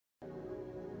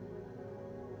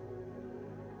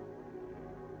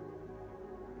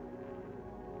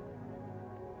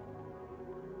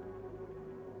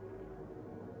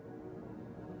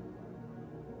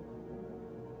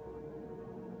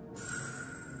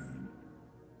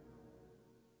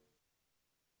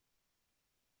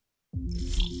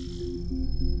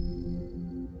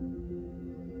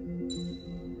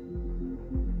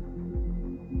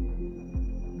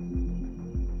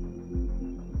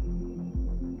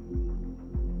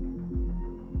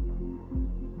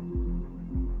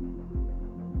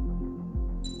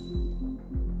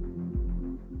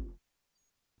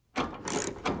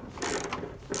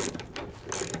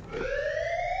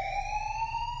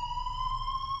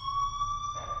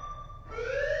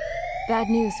Bad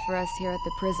news for us here at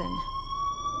the prison.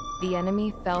 The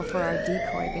enemy fell for our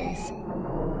decoy base.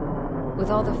 With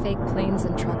all the fake planes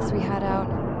and trucks we had out,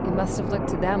 it must have looked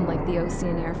to them like the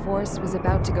Osean Air Force was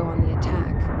about to go on the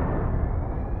attack.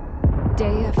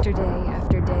 Day after day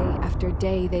after day after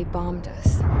day, they bombed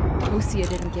us. Osea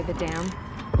didn't give a damn.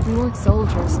 We weren't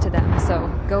soldiers to them,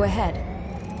 so go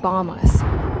ahead. Bomb us.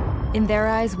 In their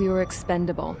eyes, we were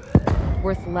expendable.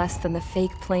 Worth less than the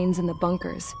fake planes in the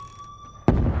bunkers.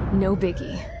 No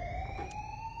biggie.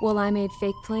 While I made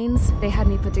fake planes, they had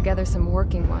me put together some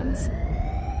working ones.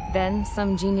 Then,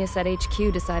 some genius at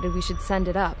HQ decided we should send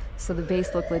it up, so the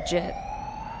base looked legit.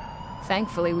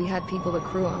 Thankfully, we had people to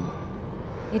crew them.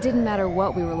 It didn't matter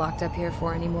what we were locked up here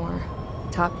for anymore.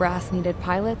 Top brass needed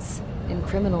pilots, and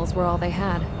criminals were all they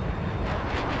had.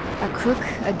 A crook,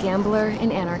 a gambler,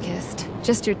 an anarchist.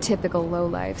 Just your typical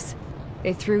lowlifes.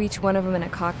 They threw each one of them in a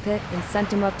cockpit and sent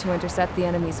them up to intercept the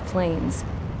enemy's planes.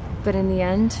 But in the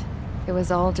end, it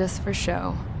was all just for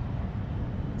show.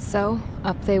 So,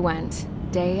 up they went,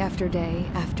 day after day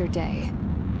after day.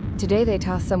 Today they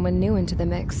tossed someone new into the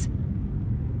mix.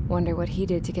 Wonder what he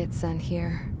did to get sent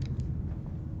here.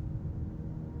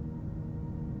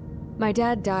 My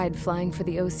dad died flying for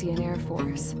the Osean Air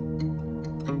Force.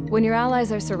 When your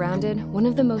allies are surrounded, one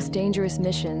of the most dangerous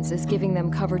missions is giving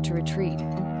them cover to retreat.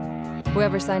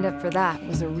 Whoever signed up for that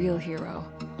was a real hero.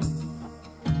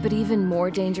 But even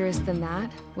more dangerous than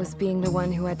that was being the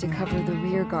one who had to cover the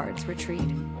rear guard's retreat.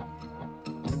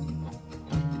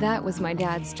 That was my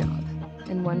dad's job,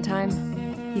 and one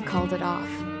time, he called it off.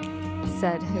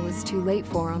 Said it was too late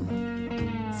for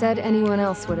him. Said anyone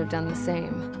else would have done the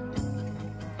same.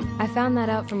 I found that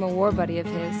out from a war buddy of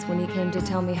his when he came to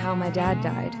tell me how my dad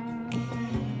died.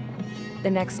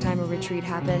 The next time a retreat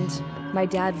happened, my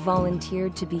dad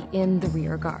volunteered to be in the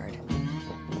rear guard.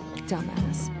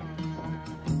 Dumbass.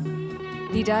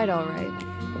 He died all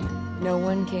right. No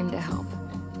one came to help.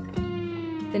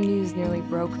 The news nearly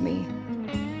broke me.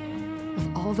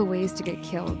 Of all the ways to get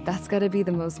killed, that's gotta be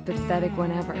the most pathetic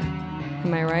one ever.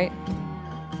 Am I right?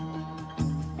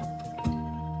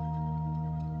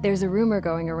 There's a rumor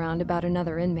going around about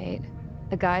another inmate.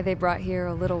 A guy they brought here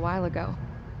a little while ago.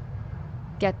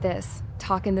 Get this,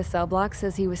 Talk in the cell block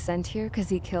says he was sent here because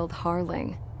he killed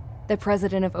Harling, the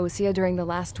president of Osea during the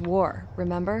last war,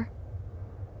 remember?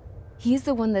 He's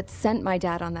the one that sent my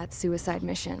dad on that suicide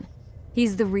mission.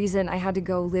 He's the reason I had to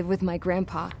go live with my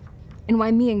grandpa, and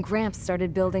why me and Gramps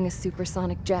started building a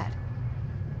supersonic jet.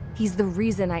 He's the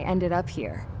reason I ended up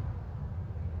here.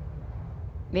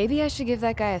 Maybe I should give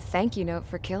that guy a thank you note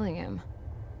for killing him.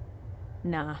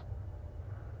 Nah.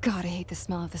 God, I hate the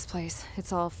smell of this place.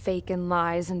 It's all fake and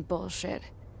lies and bullshit.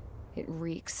 It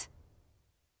reeks.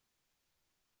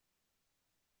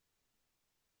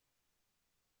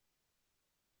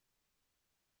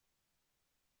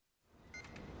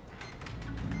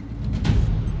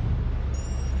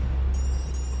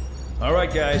 All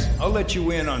right, guys, I'll let you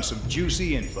in on some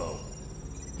juicy info.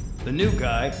 The new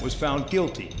guy was found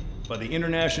guilty by the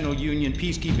International Union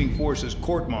Peacekeeping Forces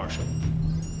court-martial.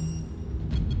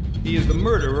 He is the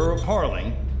murderer of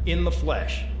Harling in the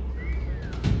flesh.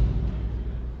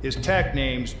 His TAC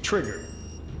name's Trigger.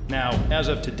 Now, as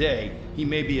of today, he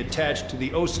may be attached to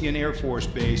the Osean Air Force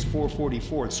Base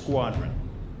 444th Squadron.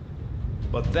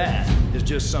 But that is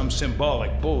just some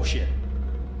symbolic bullshit.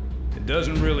 It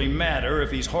doesn't really matter if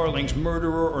he's Harling's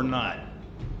murderer or not.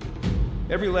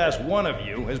 Every last one of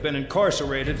you has been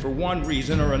incarcerated for one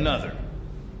reason or another.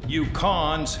 You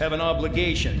cons have an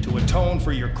obligation to atone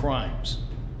for your crimes.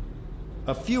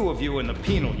 A few of you in the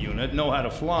penal unit know how to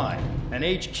fly, and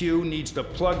HQ needs to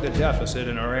plug the deficit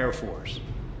in our Air Force.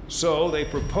 So they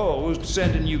proposed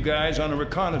sending you guys on a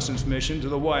reconnaissance mission to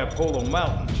the Waiapolo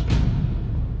Mountains.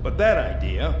 But that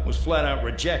idea was flat out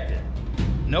rejected.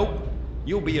 Nope.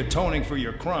 You'll be atoning for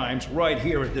your crimes right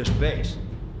here at this base.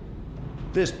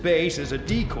 This base is a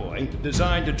decoy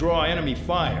designed to draw enemy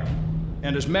fire.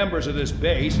 And as members of this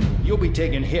base, you'll be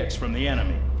taking hits from the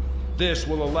enemy. This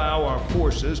will allow our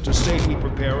forces to safely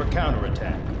prepare a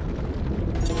counterattack.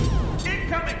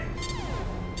 Incoming!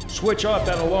 Switch off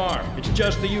that alarm. It's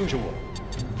just the usual.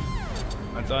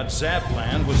 I thought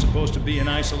Zapland was supposed to be an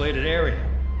isolated area.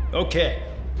 Okay,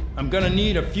 I'm gonna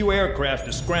need a few aircraft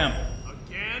to scramble.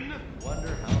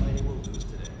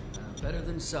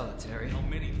 than solitary.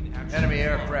 Enemy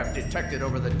aircraft detected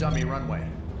over the dummy runway.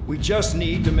 We just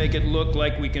need to make it look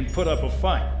like we can put up a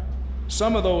fight.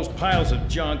 Some of those piles of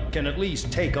junk can at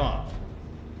least take off.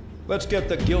 Let's get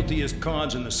the guiltiest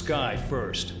cons in the sky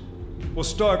first. We'll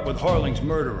start with Harling's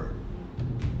murderer.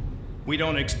 We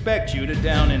don't expect you to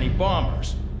down any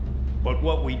bombers. But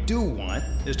what we do want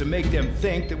is to make them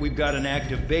think that we've got an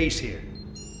active base here.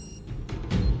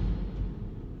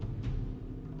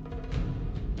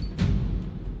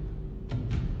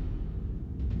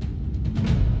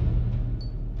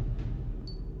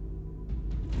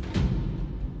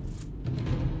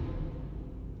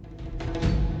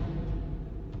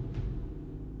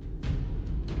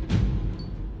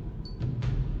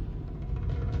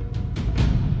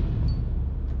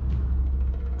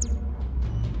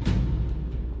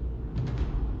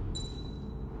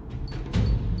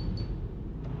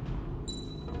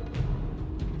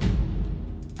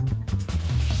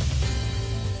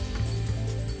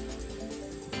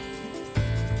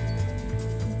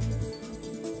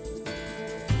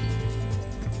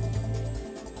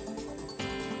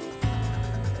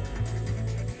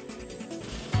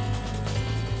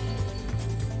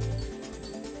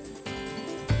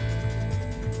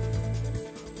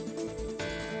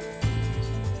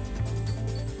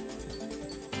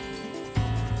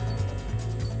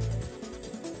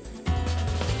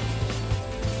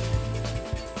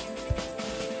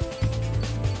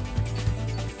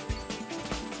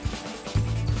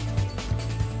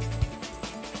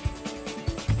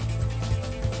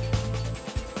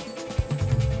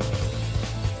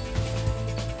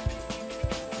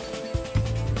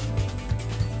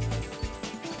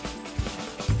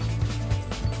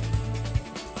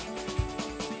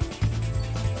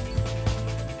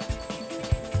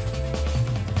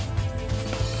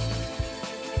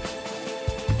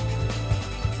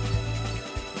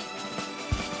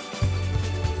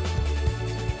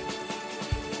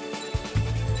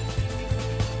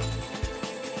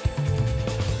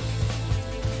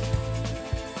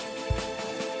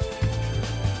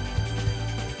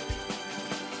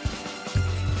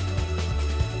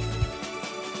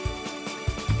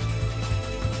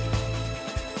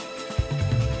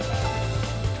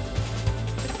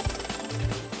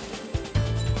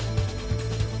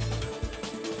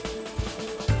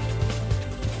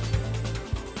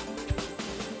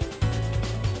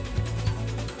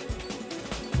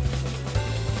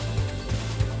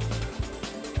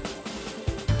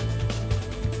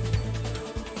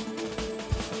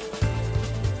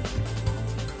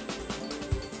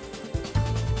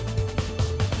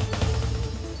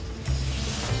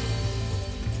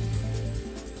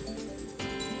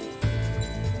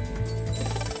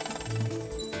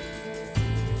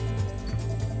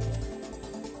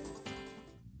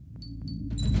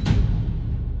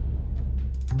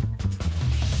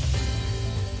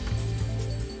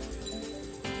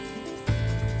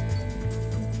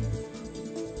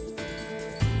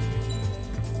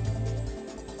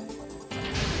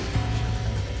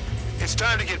 It's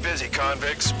time to get busy,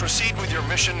 convicts. Proceed with your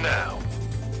mission now.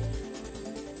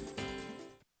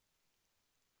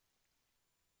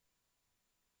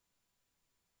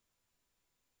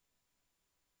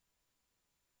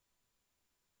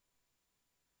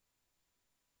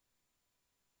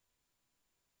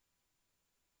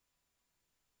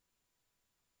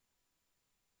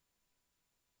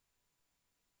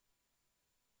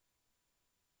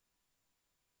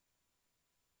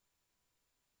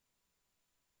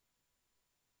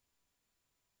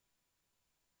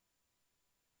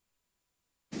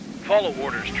 Follow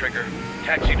orders, Trigger.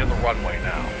 Taxi to the runway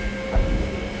now.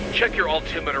 Check your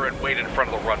altimeter and wait in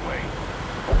front of the runway.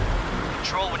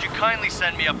 Control, would you kindly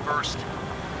send me up first?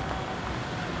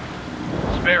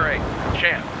 Spare 8,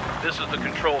 Champ, this is the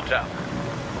control tower.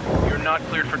 You're not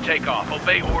cleared for takeoff.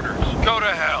 Obey orders. Go to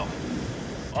hell.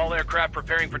 All aircraft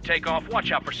preparing for takeoff.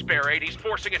 Watch out for Spare 8. He's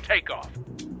forcing a takeoff.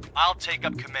 I'll take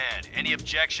up command. Any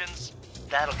objections?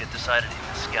 That'll get decided in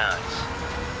the skies.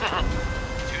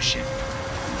 Touche.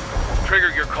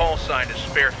 Trigger, your call sign is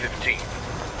Spare 15.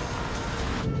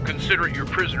 Consider it your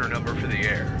prisoner number for the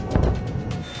air.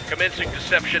 Commencing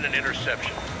deception and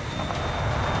interception.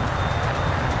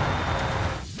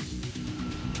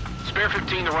 Spare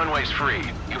 15, the runway's free.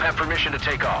 You have permission to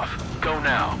take off. Go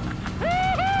now.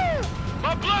 Woohoo!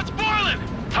 My blood's boiling!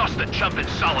 Toss the chump in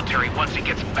solitary once he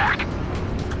gets back.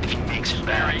 If he makes it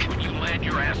back. When you land,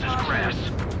 your ass is grass.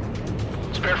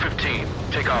 Spare 15,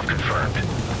 takeoff confirmed.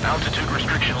 Altitude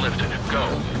restriction lifted. Go.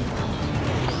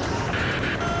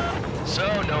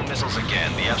 So, no missiles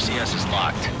again. The FCS is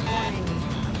locked.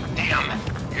 Damn,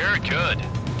 you're good.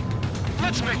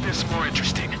 Let's make this more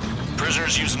interesting.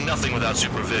 Prisoners use nothing without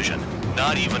supervision.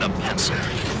 Not even a pencil.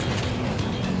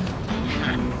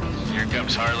 Here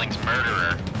comes Harling's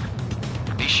murderer.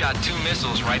 He shot 2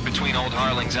 missiles right between old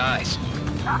Harling's eyes.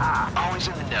 Always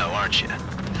in the know, aren't you?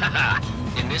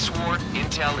 In this war,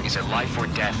 intel is a life or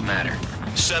death matter.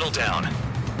 Settle down.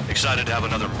 Excited to have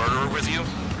another murderer with you?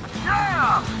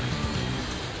 Yeah!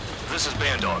 This is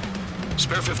Bandog.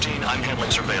 Spare 15, I'm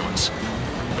handling surveillance.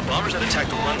 The bombers that attacked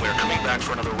the runway are coming back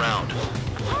for another round.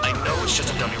 I know it's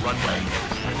just a dummy runway.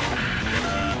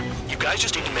 You guys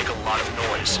just need to make a lot of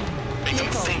noise. Make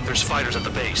them think there's fighters at the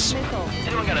base.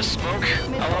 Anyone got a smoke?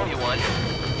 I'll owe you one.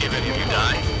 If any of you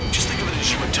die, just think of it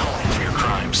as you atoning for your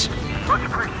crimes. Much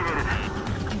appreciated.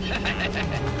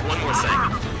 One more thing.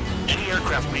 Any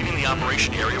aircraft leaving the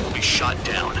operation area will be shot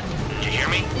down. You hear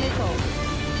me?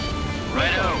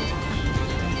 Righto.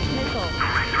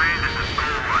 Only 3, this is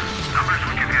School 1. Numbers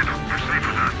we can handle. You're safe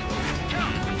with us.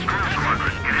 School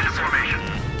Squadron, get into formation.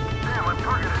 Damn, I'm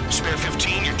targeted. Spare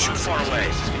 15, you're too far away.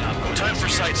 No time for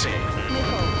sightseeing.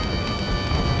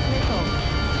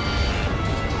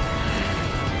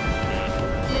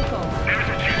 There's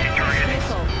a juicy target.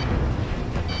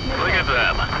 Look at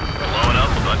them. Blowing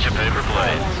up a bunch of paper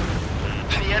planes.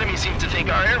 The enemy seems to think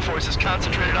our Air Force is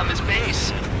concentrated on this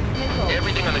base.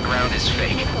 Everything on the ground is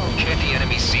fake. Can't the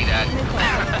enemy see that?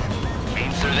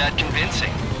 Means they're that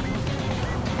convincing.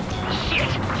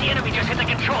 Shit! The enemy just hit the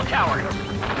control tower!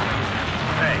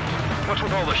 Hey, what's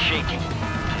with all the shaking?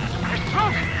 There's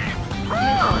smoke!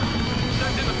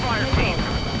 Send in the fire team!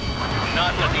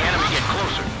 Not let the enemy get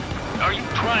closer. Are you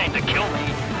trying to kill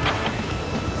me?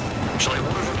 Shall I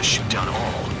order them to shoot down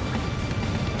all?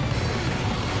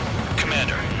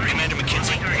 Commander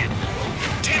McKenzie?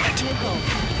 Damn it!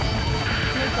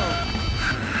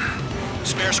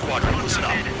 Spare squadron, listen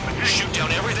up. Shoot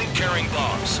down everything carrying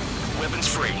bombs. Weapons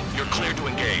free. You're cleared to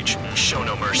engage. Show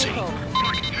no mercy.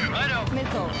 Righto.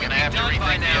 Gonna have to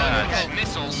rethink the odds.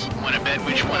 Missiles. Wanna bet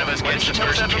which one of us gets the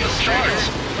first kill starts?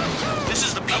 This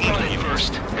is the people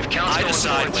first. If counts I going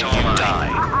decide forward, when so you am I. die.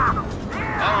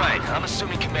 Alright, I'm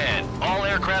assuming command. All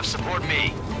aircraft support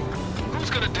me. Who's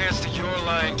gonna dance to your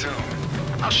line tune?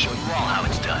 I'll show you all how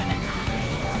it's done.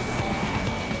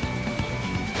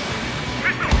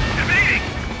 Missile! Evading!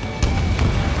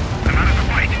 I'm out of the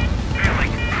fight.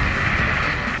 Failing.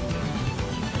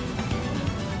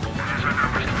 These are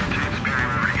numbers to maintain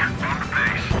superiority on the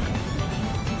base.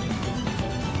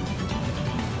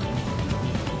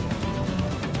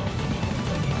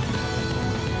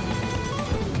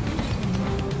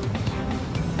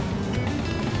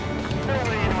 No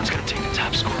way anyone's gonna take the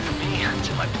top score from me. It's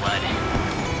in my blood.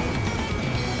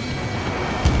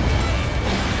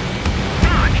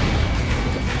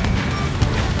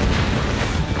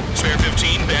 Spare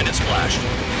 15, bandit splash.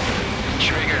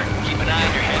 Trigger, keep an eye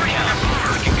on your head count.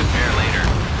 We can compare later.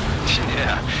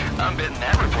 Yeah, I'm betting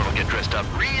that report will get dressed up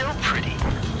real pretty.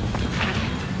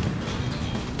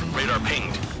 Radar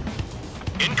pinged.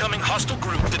 Incoming hostile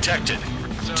group detected.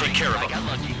 Take care of them. I got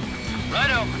lucky.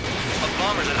 Righto. A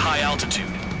bomber's at high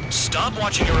altitude. Stop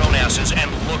watching your own asses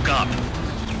and look up.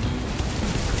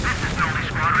 This is Dolby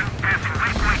Squadron, passing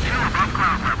 3.2 above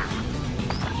cloud level.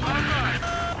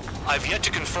 I've yet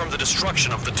to confirm the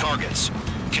destruction of the targets.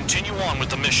 Continue on with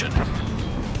the mission.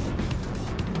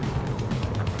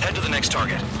 Head to the next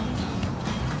target.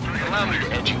 Allow me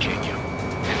to educate you.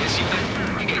 In this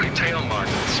unit, you get your tail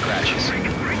marked with scratches.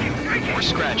 The more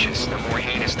scratches, the more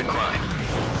heinous the crime.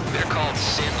 They're called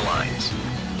sin lines.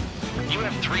 You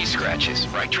have 3 scratches,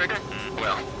 right, Trigger?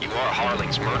 Well, you are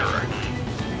Harling's murderer.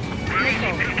 We're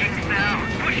easy pickings now.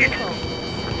 Push it!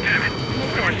 Damn it.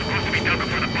 We were supposed to be done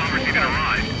before the bombers even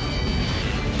arrived.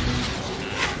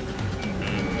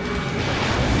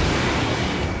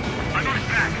 I got it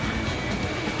back.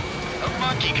 A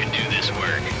monkey can do this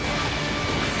work.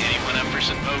 Anyone up for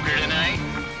some poker tonight?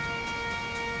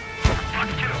 Fuck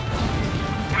you.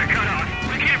 We're cut off.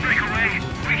 We can't break away.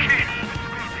 We can't.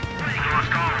 We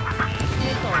lost all of them.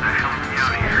 Where the hell are we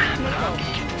out of here? I'll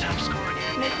get the top score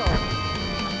again.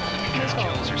 Because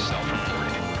kills are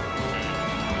self-reported.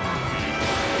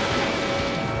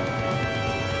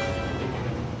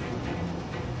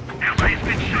 Everybody's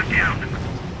been shut down.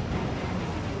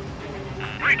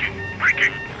 Breaking.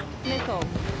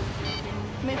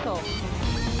 Missile.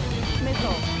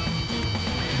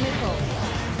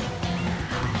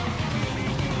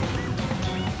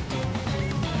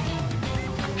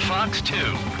 Fox 2.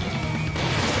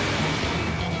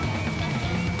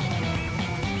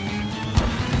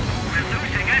 We're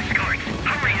losing escorts.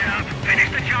 Hurry up. Finish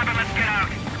the job and let's get out.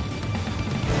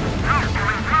 No,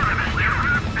 we're in front of us.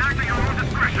 Act at your own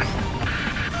discretion.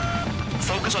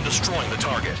 Focus on destroying the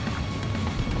target.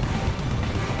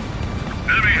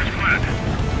 Enemy has fled.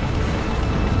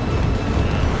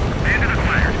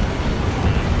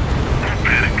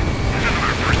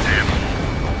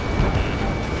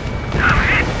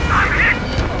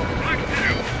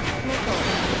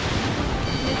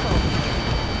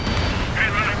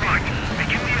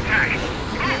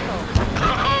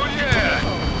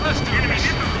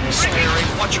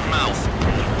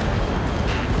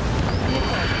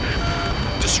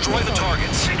 Destroy the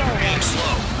targets. You're being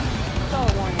slow. Stall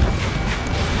warning.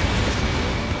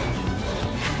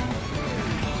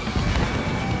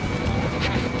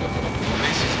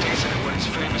 This is decent at what he's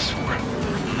famous for.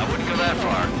 I wouldn't go that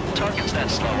far. Target's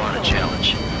that slow on a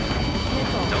challenge.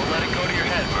 Don't let it go to your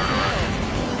head, murderer.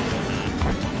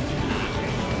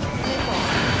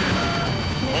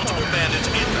 Multiple bandits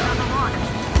inbound.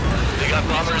 They got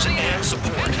bombers and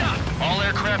support. All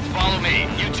aircraft follow me.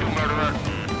 You too, murderer.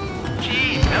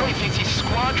 Jeez, now he thinks he's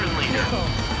squadron leader.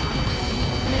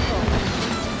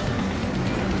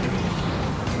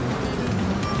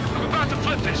 I'm about to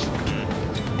flip this.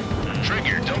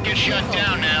 Trigger, don't get shut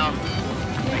down now.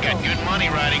 I got good money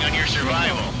riding on your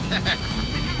survival.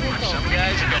 Some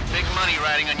guys have got big money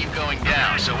riding on you going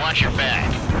down, so watch your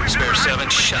back. Spare 7,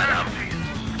 shut up.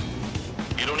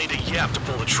 You don't need a yap to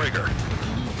pull the trigger.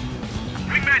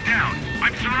 Wingman down.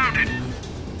 I'm surrounded.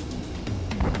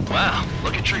 Wow,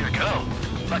 look at Trigger go.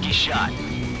 Lucky shot.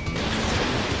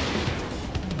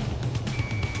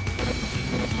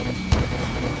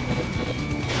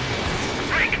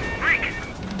 Break!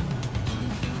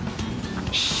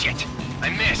 Shit, I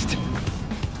missed.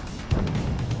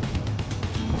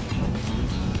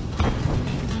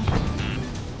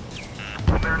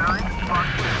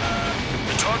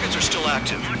 The targets are still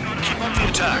active. Keep up the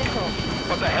attack.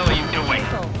 What the hell are you doing?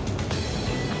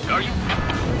 Are you...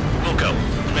 Wilco,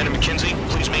 Commander McKenzie,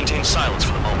 please maintain silence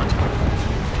for the moment.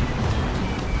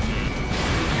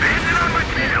 Bandit on my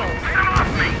tail! Get him off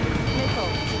me!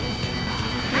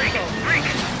 Break!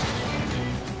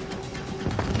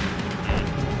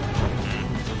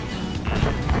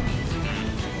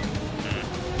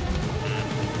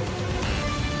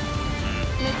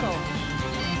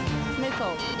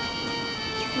 Missile.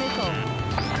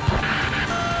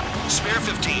 Spare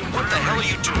 15, what the hell are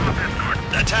you doing?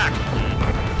 Attack!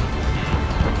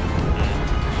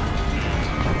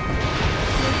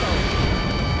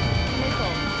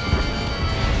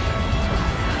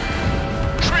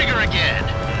 Trigger again!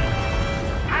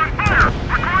 On fire!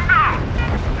 We're going down!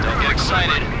 Don't get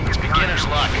excited. It's beginner's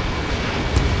luck.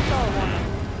 Stall warning.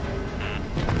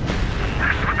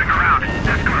 They're slipping around.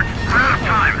 Escort, we're out of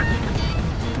time.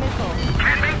 Missile.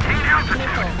 Can't maintain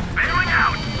altitude. Bailing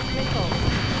out. Missile.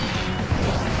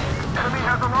 Enemy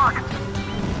has a lock.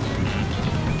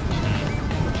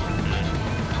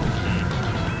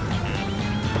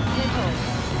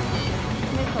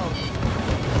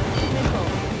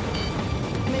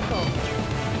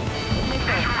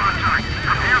 We're on target.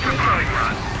 Prepare for bombing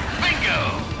run. Bingo!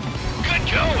 Good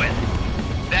going!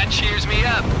 That cheers me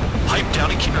up. Pipe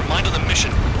down and keep your mind on the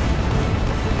mission.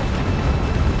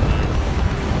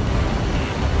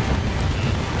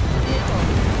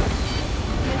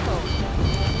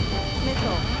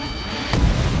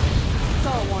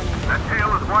 Stall warning. That tail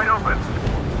is wide open.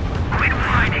 Quit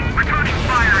whining. Returning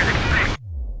fire is expected.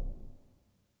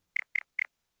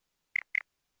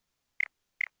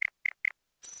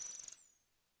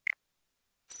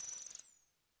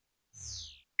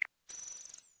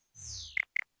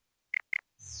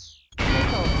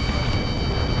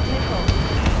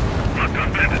 Locked on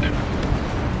bandit.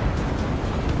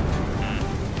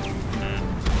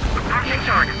 Approaching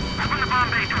target. Open the bomb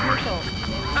bay doors.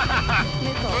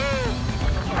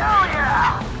 Hell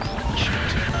yeah!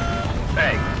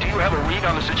 Hey, do you have a read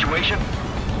on the situation?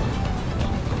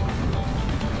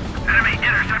 Enemy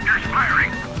interceptors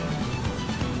firing.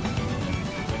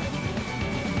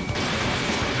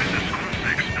 This is School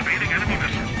 6, evading enemy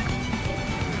missile.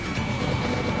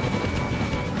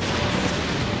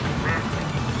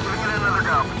 Bring in another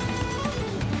go.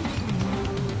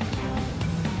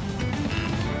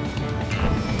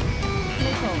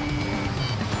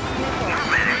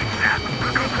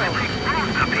 We're completely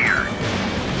frozen up here.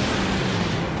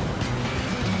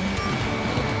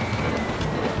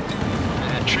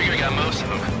 Trigger got most of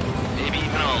them. Maybe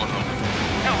even all of them.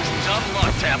 That was tough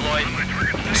luck, Tabloid.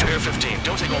 Spare 15,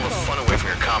 don't take all the fun away from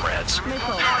your comrades.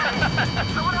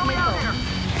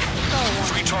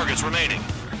 Three targets remaining.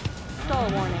 Stall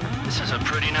warning. This is a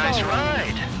pretty nice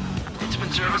ride. It's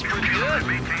been serviced pretty good.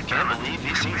 Can't believe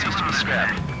these scenes used to be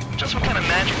scrapped. Just what kind of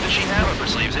magic does she have up her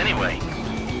sleeves anyway?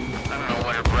 I don't know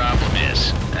what her problem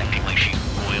is. Acting like she's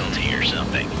royalty or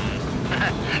something.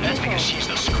 That's because she's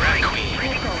the scrap queen.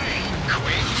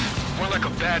 Queen? More like a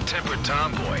bad-tempered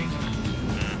tomboy.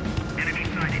 Enemy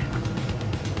sighted.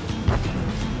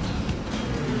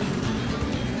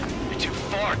 You're too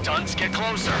far, Dunce. Get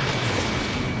closer.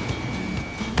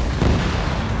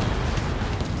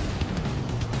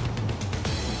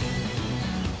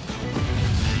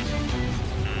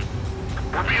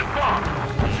 We're being bombed.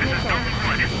 This is Delta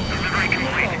 1. Delivery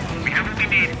complete. We have what we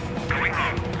need. Going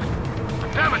home.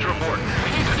 Damage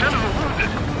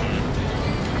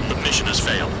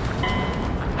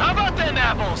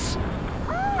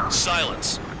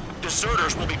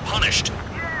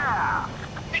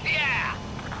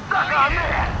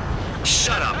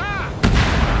Shut up.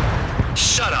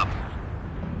 Shut up.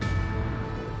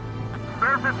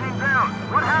 Spare 15 down.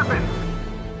 What happened?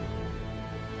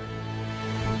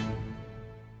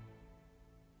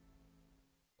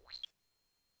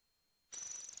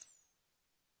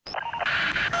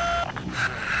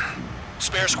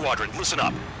 Spare Squadron, listen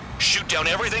up. Shoot down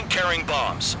everything carrying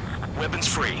bombs. Weapons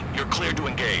free. You're cleared to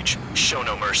engage. Show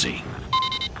no mercy.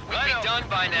 We'll be done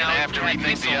by now. Gonna have to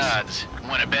rethink the odds.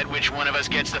 Want to bet which one of us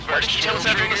gets the first kill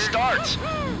after the starts?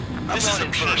 This is the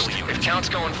penal If unit. count's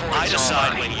going forward, I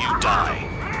decide when you die.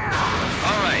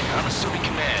 All right, I'm assuming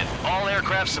command. All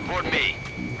aircraft support me.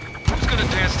 Who's gonna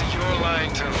dance to your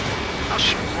line tune? I'll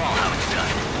shoot you all how it's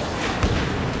done.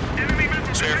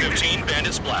 Spare 15,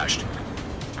 bandit splashed.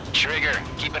 Trigger,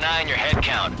 keep an eye on your head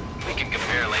count. We can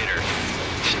compare later.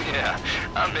 Yeah,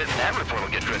 I'm betting that report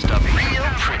will get dressed up real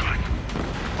pretty.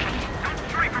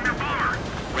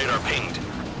 Radar pinged.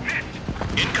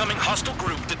 Incoming hostile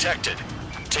group detected.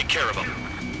 Take care of them.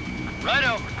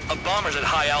 Righto. A bomber's at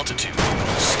high altitude.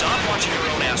 Stop watching your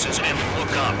own asses and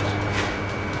look up.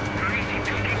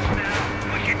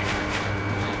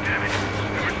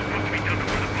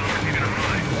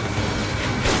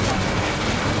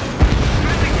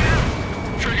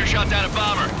 Trigger shot down a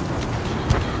bomber.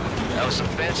 That was some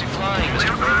fancy flying,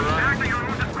 Mr. Murderer.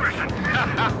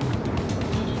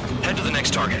 Head to the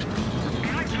next target.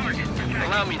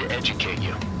 Allow me to educate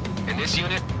you. In this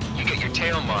unit, you get your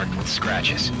tail marked with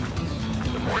scratches.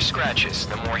 The more scratches,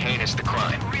 the more heinous the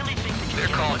crime. They're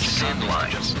called sin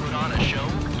lines. Put on a show.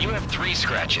 You have 3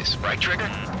 scratches, right, Trigger?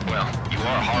 Well, you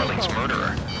are Harling's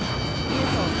murderer.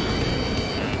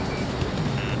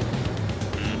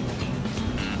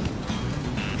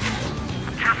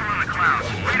 Careful on the clouds.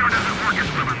 Radar doesn't work as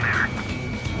well in there.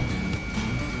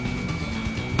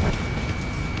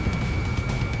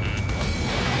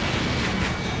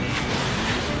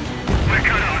 We're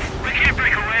cut off. We can't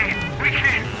break away. We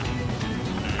can't.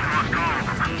 I lost all of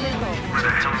them. Where the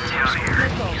hell is he out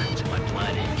here? To my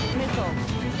planet.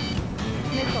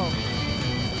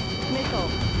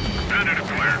 Bandit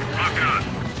acquired. Lock on.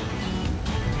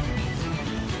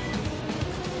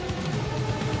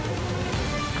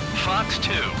 Fox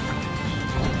 2.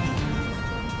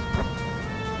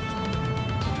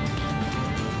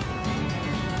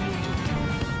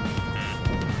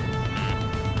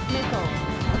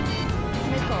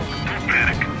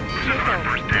 Panic. This is our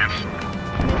first dance.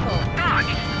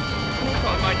 Dodge.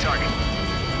 On my target.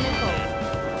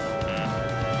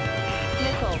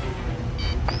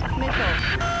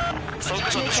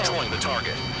 Focus on destroying the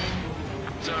target.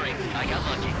 Sorry, I got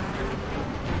lucky.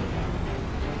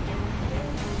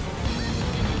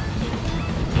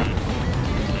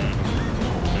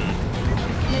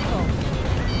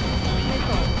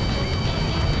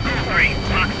 Three.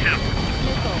 Fox 2.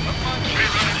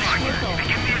 Rerun mark.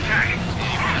 Begin the attack.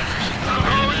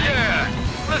 Oh yeah!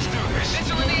 Let's do this.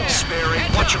 Spare it.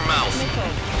 Watch your mouth.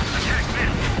 Attack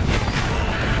missed.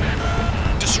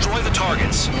 Destroy the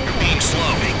targets. You're being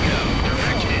slow. Bingo.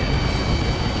 Direct hit.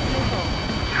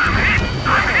 I'm hit.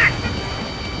 I'm hit.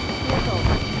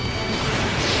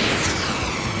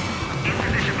 In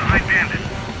position behind bandit.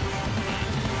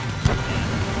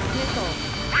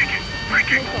 Break it. Break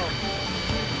it.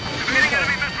 Evading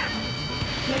enemy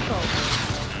missile.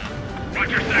 Watch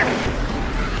your six.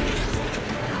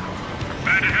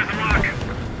 Bandit has a lock.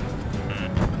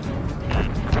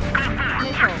 Go forward.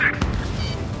 Watch six.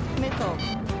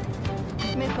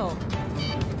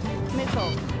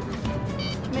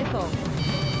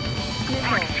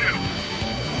 Watch 2.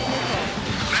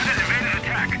 Bandit evaded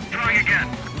attack. Trying again.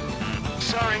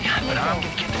 Sorry, but I'm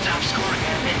gonna get the top score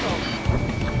again.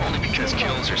 Only because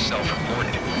kills are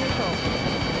self-reported.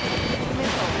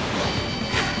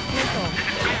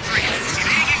 Go 3.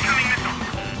 Evading incoming missile.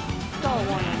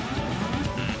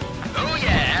 Oh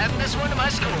yeah, add this one to my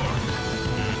score.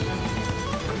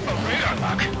 A radar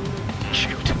lock.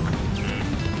 Shoot.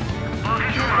 All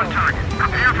visual on target.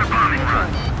 Prepare for bombing run.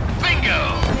 Bingo!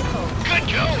 Good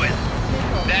going!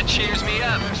 That cheers me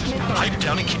up. Pipe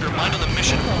down and keep your mind on the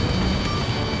mission.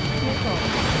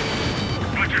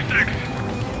 Watch your six.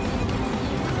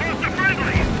 Close to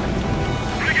friendly.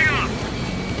 Breaking up.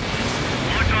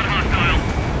 Launch on hostile.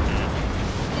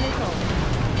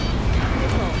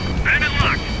 Bandit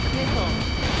locked.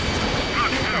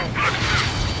 Fox 2. Fox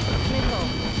 2.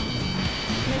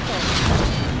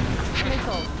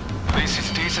 At least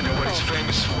he's decent at what he's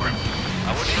famous for.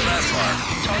 I wouldn't go that far.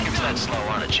 Target's that slow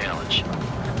on a challenge.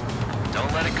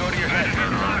 Don't let it go to your head,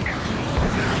 murderer.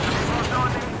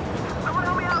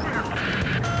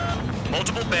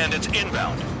 Multiple bandits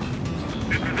inbound.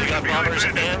 We got bombers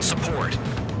and support.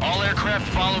 All aircraft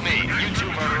follow me. You too,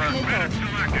 murderer.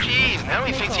 Jeez, now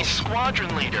he thinks he's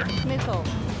squadron leader. Missile.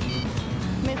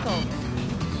 Missile.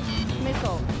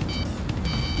 Missile.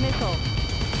 Missile.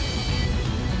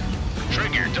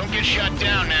 Trigger, don't get shut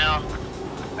down now.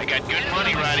 I got good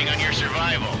money riding on your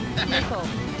survival. Missile.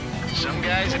 Some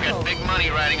guys have got big money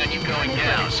riding on you going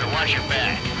down, so watch your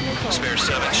back. Missile. Spare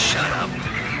 7, shut up.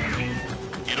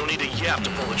 You don't need a yap to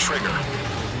pull the trigger.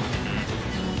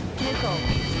 Missile.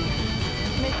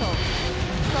 Missile.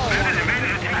 Stall Bandit warning.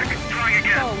 evaded attack. Trying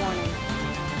again. Stall warning.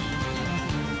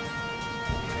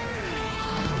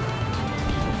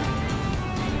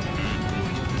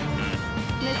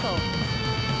 Missile.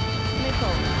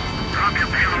 Missile. Drop your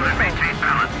payload and maintain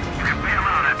balance. You can bail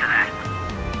out after that.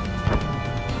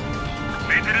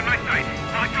 Bandit in my sight.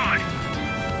 Locked on.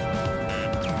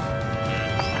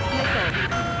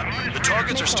 Missile. The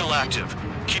targets are still active.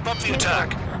 Keep up the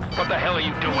attack. What the hell are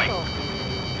you doing? Missile.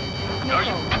 Are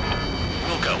you...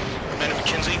 Wilco, Man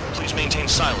McKenzie, please maintain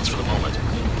silence for the moment.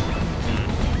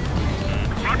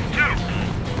 Lux 2.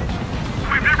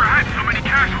 We've never had so many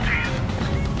casualties.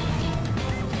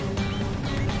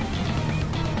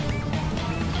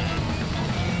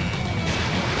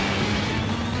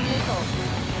 Missile.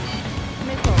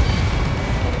 Missile.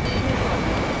 Missile.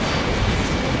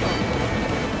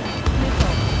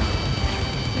 Missile.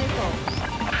 Missile.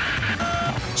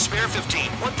 Spare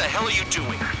 15, what the hell are you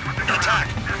doing? Attack!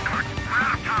 Escort, we're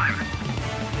out of time.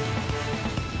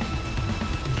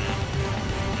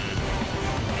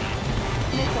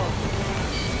 Missile.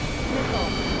 Missile.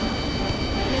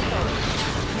 Missile.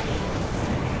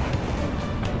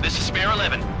 This is Spare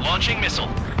 11, launching missile.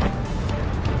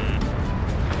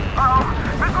 Uh-oh!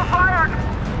 Missile fired!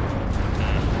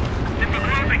 Missile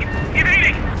closing!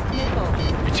 Evading! Missile.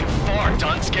 You're too far,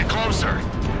 Dunce. Get closer.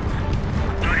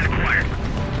 Target acquired.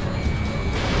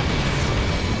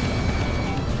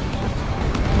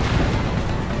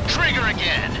 Trigger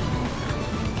again.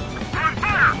 We're on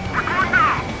fire! We're going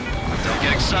down! Don't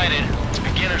get excited. It's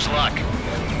beginner's luck.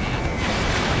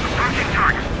 Approaching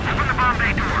target. Open the bomb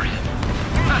bay doors.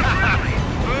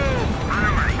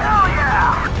 Hell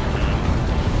yeah!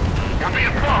 We're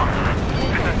being bombed.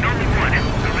 This is Normal 1.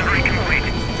 Delivery complete.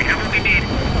 We have what we need.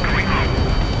 Going home.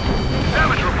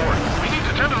 Damage report. We need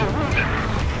to tend to the wounded.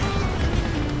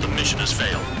 The mission has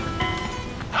failed.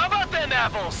 How about them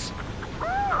apples?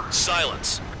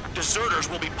 Silence. Deserters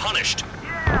will be punished.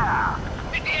 Yeah!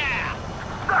 Yeah.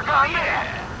 Suck on that!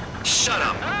 Shut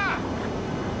up.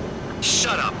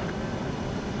 Shut up.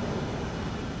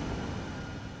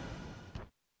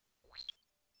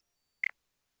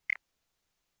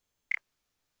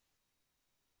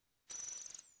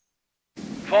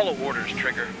 Follow orders,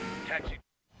 Trigger. Taxi.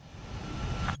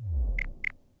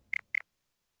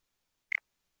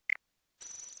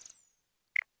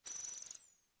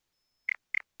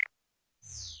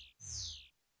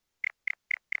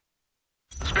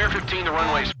 Spare 15, the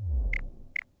runway's...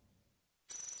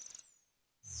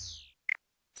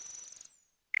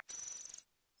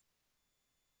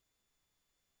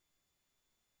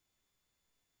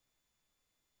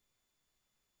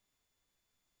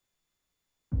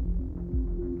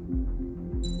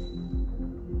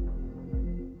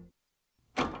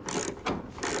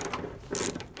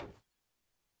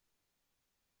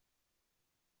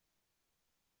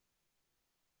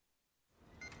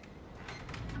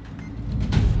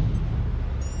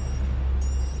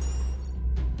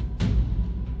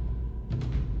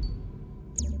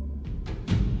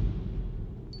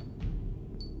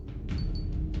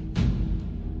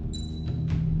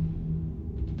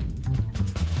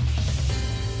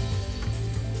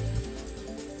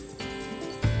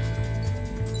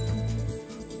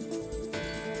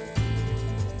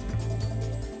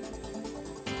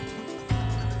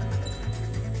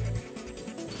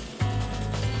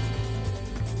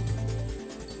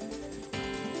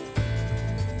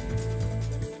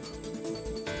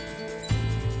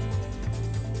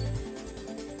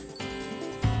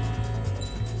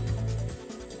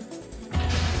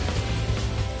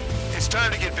 It's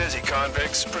time to get busy,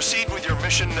 convicts. Proceed with your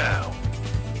mission now.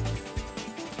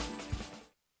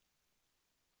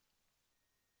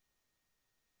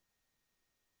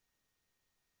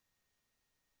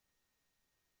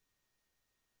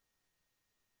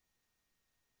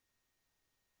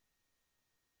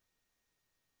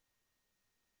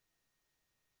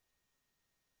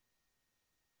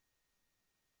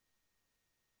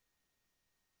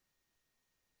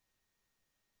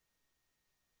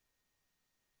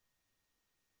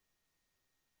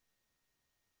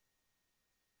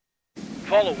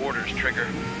 Follow orders, Trigger.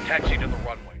 Taxi to the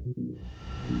runway.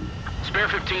 Spare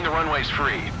 15, the runway's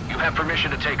free. You have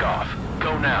permission to take off.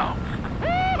 Go now.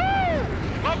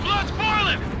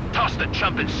 bust the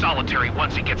chump in solitary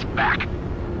once he gets back.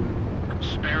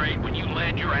 Spare 8, when you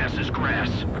land, your ass is grass.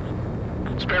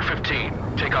 Spare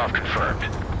 15, takeoff confirmed.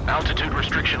 Altitude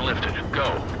restriction lifted.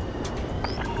 Go.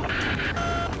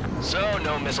 So,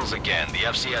 no missiles again. The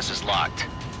FCS is locked.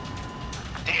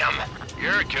 Damn,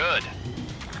 you're good.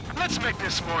 Let's make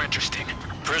this more interesting.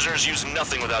 Prisoners use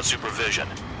nothing without supervision.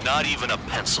 Not even a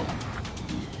pencil.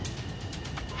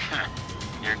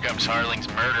 Here comes Harling's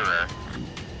murderer.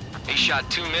 He shot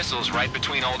 2 missiles right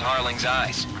between old Harling's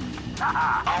eyes.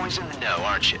 Always in the know,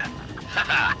 aren't you?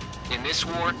 In this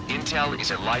war, intel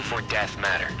is a life or death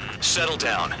matter. Settle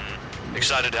down.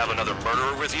 Excited to have another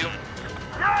murderer with you?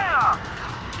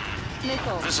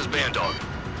 Missile. This is Bandog.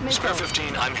 Missile. Spare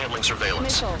 15, I'm handling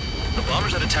surveillance. Missile. The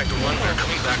bombers that attacked the runway are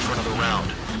coming back for another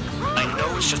round. I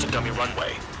know it's just a dummy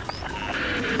runway.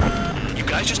 You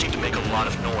guys just need to make a lot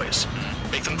of noise.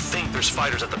 Make them think there's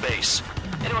fighters at the base.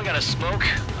 Anyone got a smoke?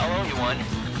 I'll owe you one.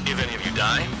 If any of you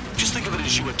die, just think of it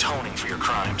as you atoning for your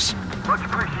crimes. Much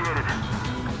appreciated.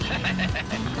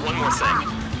 One more thing.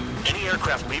 Any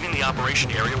aircraft leaving the operation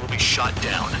area will be shot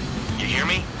down. You hear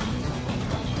me?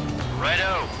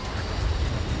 Righto.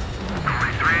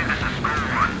 23, this is School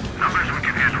 1. Numbers we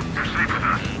can handle. Proceed with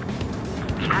us.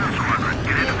 School Squadron,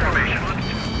 get into formation.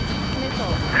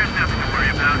 Missile. There's nothing to worry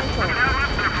about. Look at how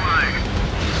up they're flying.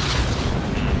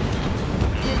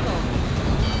 Missile.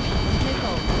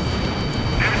 Missile.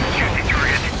 There's the juicy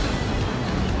target.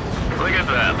 Look at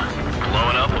them.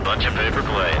 Blowing up a bunch of paper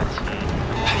planes.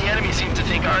 The enemy seems to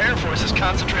think our Air Force is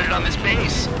concentrated on this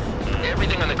base.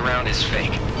 Everything on the ground is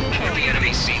fake. Can't the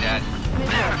enemy see that?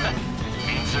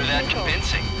 Means they're that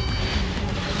convincing.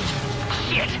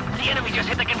 Shit! The enemy just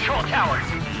hit the control tower!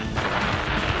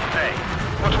 Hey,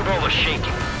 what's with all the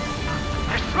shaking?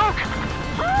 There's smoke!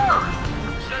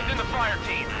 Send in the fire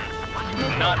team.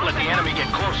 Not let the enemy get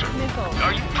closer. Missile.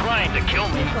 Are you trying to kill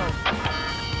me? Missile.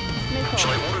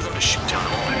 Shall I Missile. order them to shoot down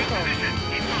all?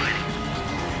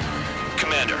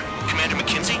 Commander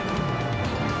McKenzie?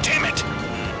 Damn it!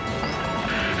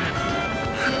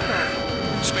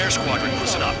 Spare squadron,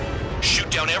 listen up. Shoot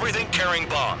down everything carrying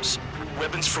bombs.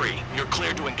 Weapons free. You're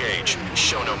cleared to engage.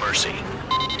 Show no mercy.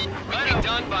 Might be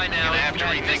done by now. Gonna have to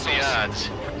rethink the odds.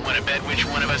 Want to bet which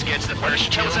one of us gets the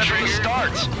first kill Tell us after trigger? the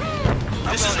starts.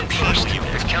 This isn't first. first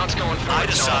unit. If count's going forward, I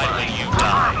decide so am when you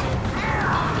die.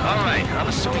 All right, I'm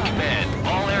assuming command.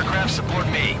 All aircraft support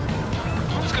me.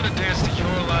 Who's gonna dance to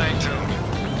your line, Tony?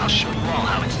 I'll show you all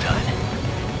how it's done.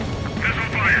 Missile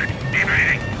fired.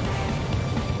 Evading.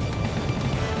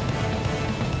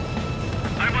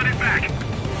 I want it back.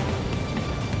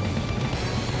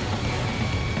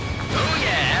 Oh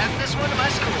yeah, add this one to my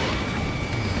score.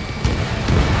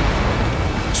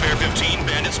 Spare 15,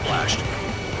 bandit splashed.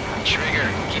 Trigger,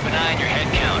 keep an eye on your head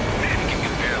count. We can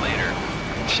compare later.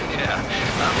 Yeah,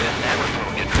 I'll bet Neverful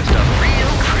will get dressed up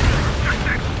real pretty.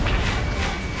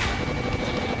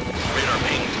 Radar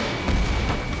pinged.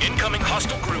 Incoming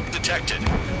hostile group detected.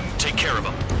 Take care of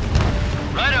them.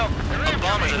 Righto. The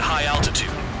bomb is at high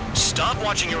altitude. Stop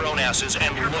watching your own asses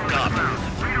and look up.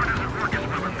 Radar doesn't work as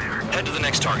well in there. Head to the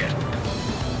next target.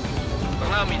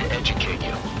 Allow me to educate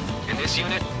you. In this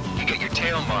unit, you get your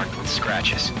tail marked with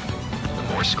scratches. The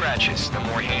more scratches, the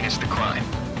more heinous the crime.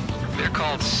 They're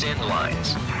called sin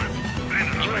lines.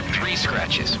 You have 3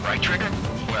 scratches, right, Trigger?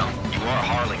 Well, you are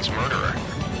Harling's murderer.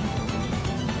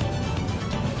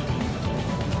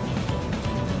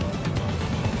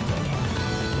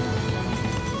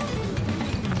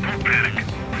 Don't panic.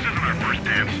 This isn't our first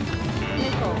dance.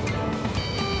 Missile.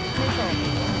 Missile.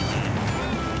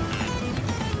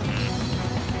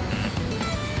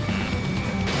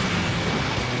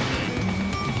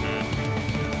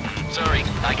 Sorry,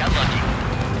 I got lucky.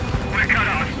 We're cut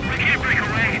off. We can't break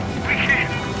away. We can't.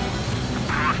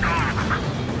 We lost all of them.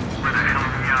 Where the hell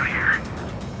are we out here?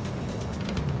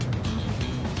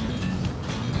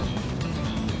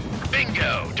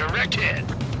 Bingo! Direct hit.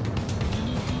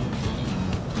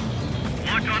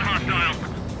 Locked on hostile.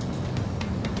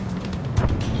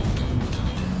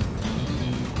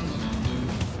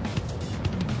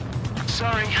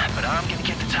 Sorry, but I'm gonna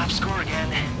get the top score again.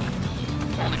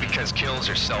 Only because kills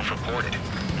are self-reported.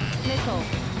 Missile.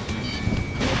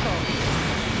 Missile.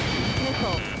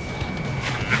 Missile.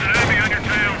 There's an enemy on your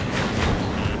tail.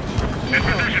 In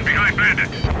position behind Bandit.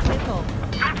 Missile.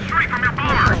 Don't stray from your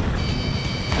bomber.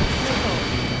 Missile.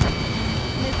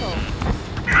 Missile.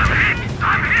 I'm hit.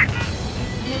 I'm hit.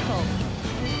 Missile.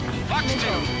 Fox 2!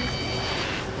 Missile.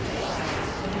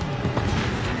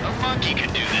 A monkey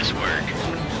could do this work.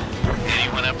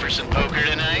 Anyone up for some poker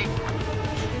tonight?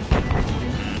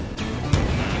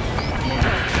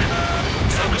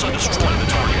 Focus on destroying the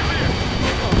target.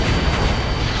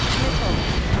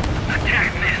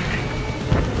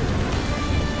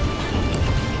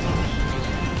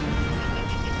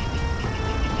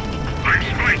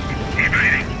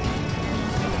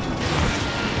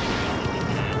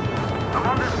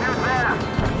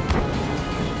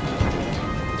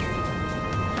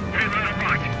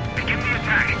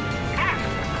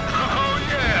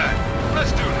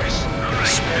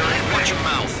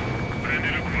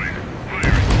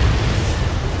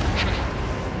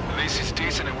 least he's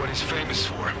decent at what he's famous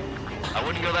for. I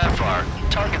wouldn't go that far.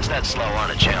 Targets that slow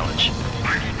aren't a challenge.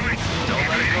 Don't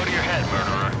let it go to your head,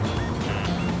 murderer.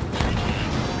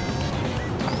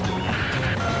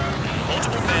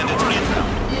 Multiple bandits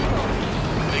inbound.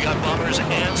 They got bombers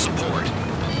and support.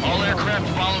 All aircraft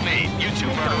follow me. You too,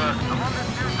 murderer.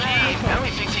 Gee, now he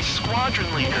thinks he's squadron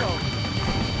leader.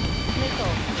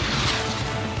 Missile.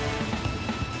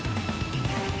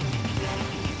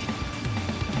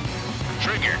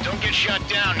 Trigger, don't get shut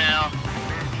down now.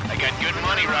 I got good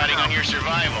money riding on your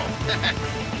survival.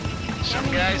 Some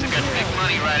guys have got big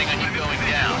money riding on you going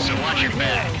down, so watch your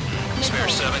back. Spare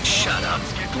 7, shut up.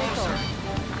 Missile.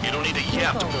 You don't need a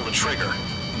yap to pull the trigger.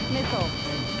 Missile.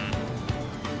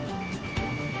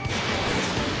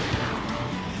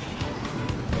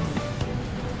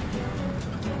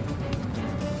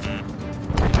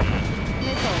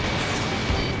 Missile.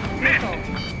 Missile.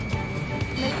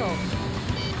 Missile.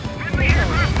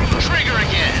 Trigger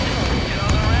again! Get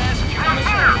on their ass if you want to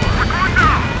start.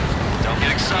 Don't get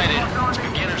excited. It's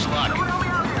beginner's luck.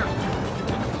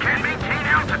 Can't maintain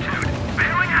altitude.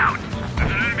 Bailing out.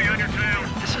 There's an enemy on your tail.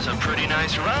 This is a pretty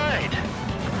nice ride.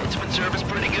 Instrument service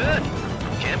pretty good.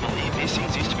 Can't believe these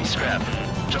scenes used to be scrapped.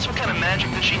 Just what kind of magic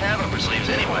does she have up her sleeves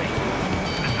anyway?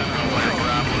 I don't know what her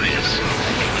problem is.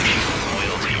 I think she's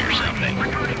royalty or something.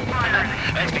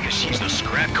 That's because she's the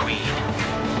scrap queen.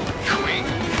 Queen?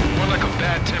 More like a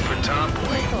bad-tempered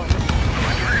tomboy.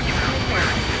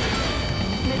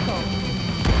 Missile.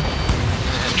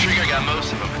 Trigger got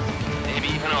most of them. Maybe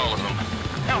even all of them.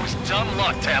 That was dumb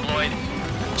luck, Tabloid.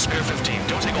 Spare 15,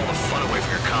 don't take all the fun away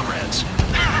from your comrades.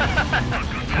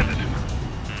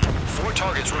 4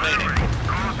 targets remaining.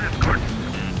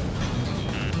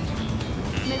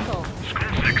 Missile.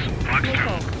 School 6, Fox 2.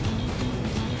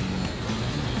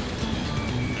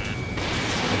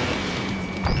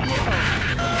 Missile.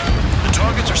 The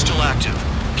targets are still active.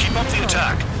 Keep up the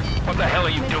attack. What the hell are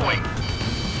you doing?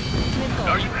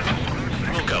 Missile.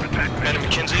 Wilco, and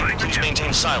McKenzie, please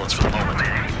maintain silence for the moment.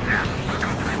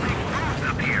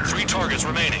 3 targets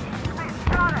remaining.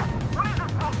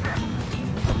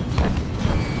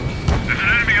 There's an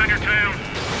enemy on your tail.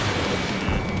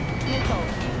 Missile.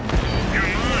 You're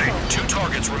mine. 2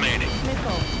 targets remaining.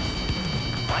 Missile.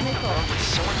 Why in the world would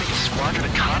someone make a squadron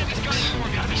of convicts?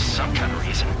 Gotta be some kind of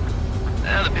reason.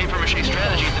 Now the paper-mache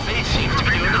strategy at the base seems to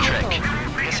be doing the trick.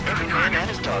 Guess every man and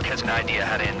his dog has an idea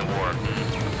how to end the war.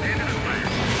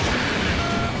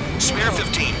 Spare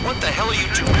 15, what the hell are you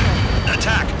doing?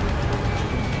 Attack!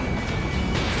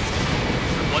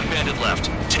 1 bandit left.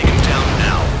 Take him down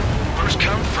now. First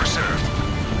come, first served.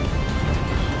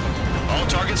 All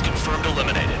targets confirmed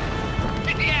eliminated.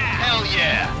 Yeah! Hell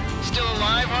yeah! Still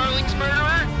alive, Harling's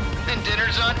murderer? Then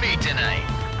dinner's on me tonight.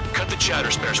 Cut the chatter,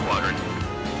 Spare Squadron.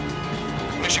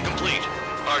 Mission complete.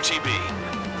 RTB.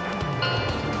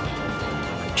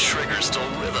 Trigger's still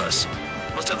with us.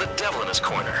 Must have the devil in his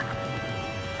corner.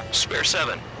 Spare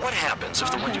 7, what happens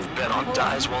if the one you've bet on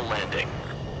dies while landing?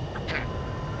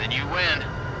 Then you win.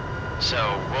 So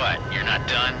what, you're not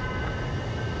done?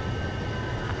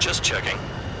 Just checking.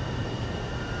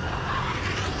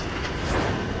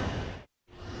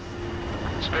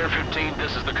 Spare 15,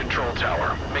 this is the control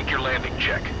tower. Make your landing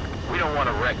check. We don't want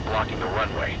a wreck blocking the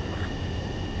runway.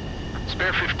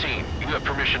 Spare 15, you have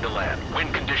permission to land.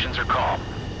 Wind conditions are calm.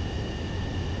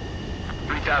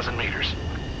 3,000 meters.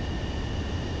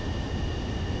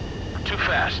 Too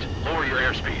fast. Lower your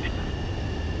airspeed.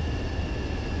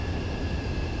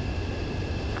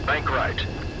 Bank right.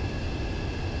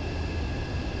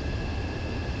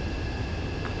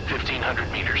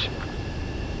 1,500 meters.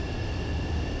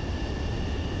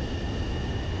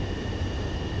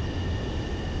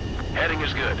 Heading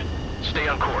is good. Stay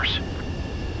on course.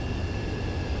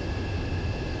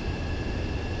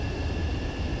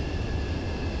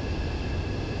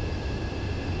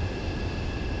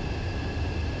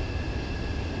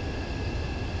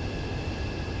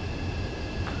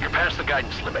 You're past the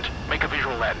guidance limit. Make a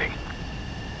visual landing.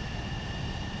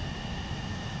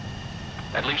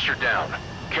 At least you're down.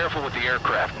 Careful with the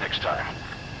aircraft next time.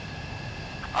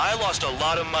 I lost a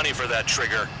lot of money for that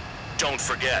trigger. Don't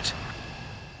forget.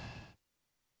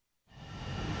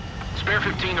 Spare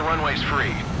 15, the runway's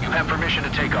free. You have permission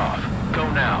to take off. Go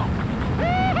now.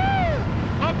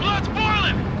 Woohoo! My blood's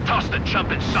boiling! Toss the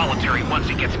chump in solitary once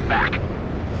he gets back.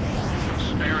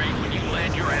 Spare 8 when you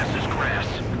land your ass is grass.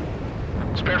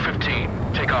 Spare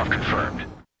 15, takeoff confirmed.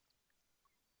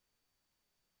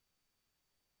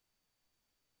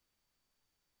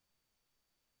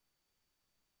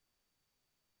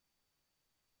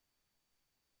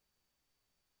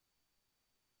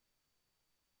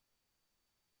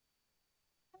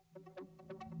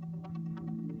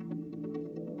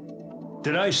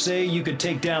 Did I say you could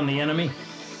take down the enemy?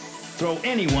 Throw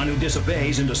anyone who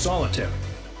disobeys into solitary.